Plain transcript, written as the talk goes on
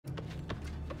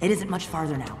It isn't much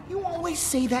farther now. You always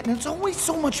say that, and it's always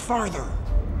so much farther.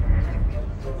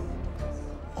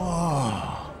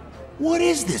 Oh, what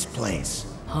is this place?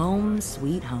 Home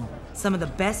sweet home. Some of the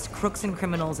best crooks and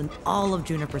criminals in all of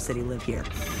Juniper City live here.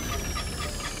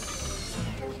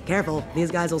 Careful,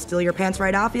 these guys will steal your pants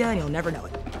right off you and you'll never know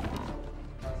it.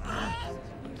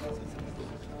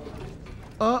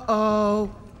 Uh-oh.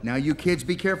 Now you kids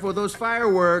be careful with those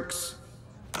fireworks.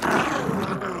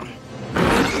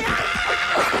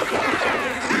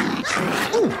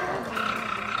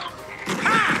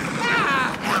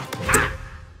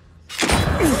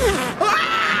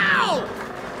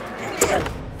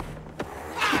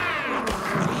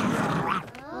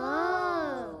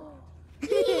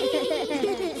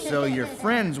 So you're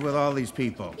friends with all these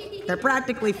people? They're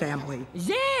practically family.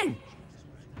 Zen!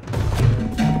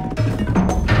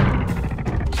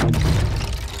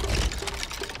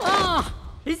 Oh,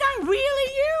 is that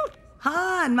really you?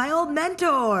 Han, my old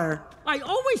mentor. I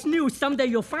always knew someday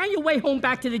you'll find your way home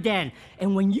back to the den.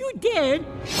 And when you did,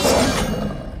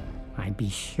 I'd be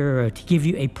sure to give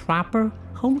you a proper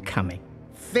homecoming.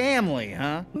 Family,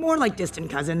 huh? More like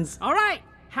distant cousins. All right,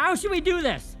 how should we do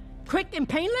this? Quick and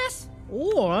painless?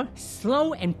 Or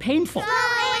slow and painful? Slow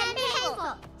and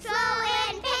painful! Slow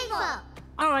and painful!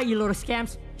 All right, you little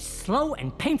scamps. Slow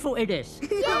and painful it is.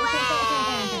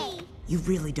 Yay! You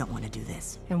really don't want to do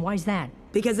this. And why's that?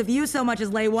 Because if you so much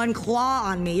as lay one claw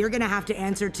on me, you're gonna have to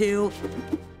answer to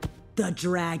the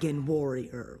Dragon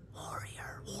Warrior.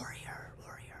 Warrior.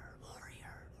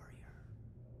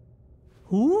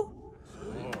 Who?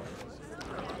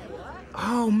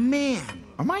 Oh, man.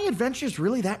 Are my adventures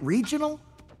really that regional?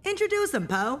 Introduce him,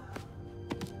 Poe.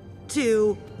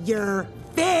 To your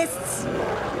fists.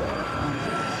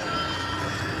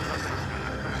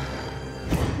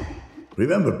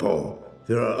 Remember, Poe,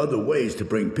 there are other ways to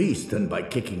bring peace than by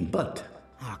kicking butt.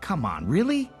 Oh, come on,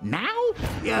 really? Now?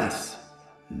 Yes,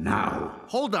 now.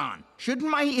 Hold on.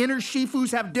 Shouldn't my inner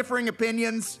Shifus have differing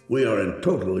opinions? We are in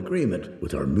total agreement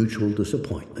with our mutual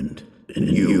disappointment in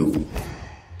you.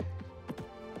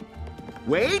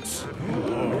 Wait!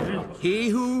 He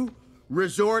who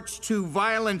resorts to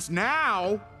violence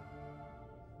now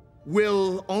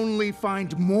will only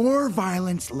find more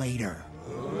violence later.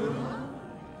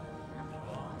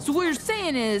 So what you're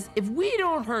saying is, if we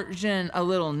don't hurt Jen a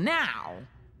little now,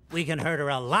 we can hurt her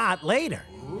a lot later.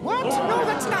 What? No,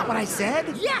 that's not what I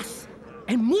said. Yes!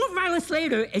 And more violence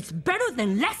later is better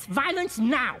than less violence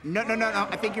now. No.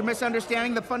 I think you're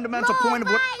misunderstanding the fundamental point of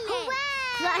what...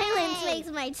 Violence makes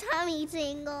my tummy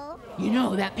tingle. you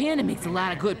know, that panda makes a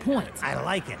lot of good points. I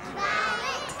like it.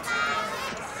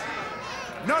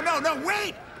 No,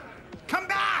 wait! Come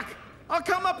back! I'll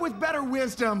come up with better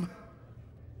wisdom.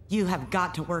 You have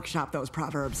got to workshop those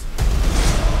proverbs.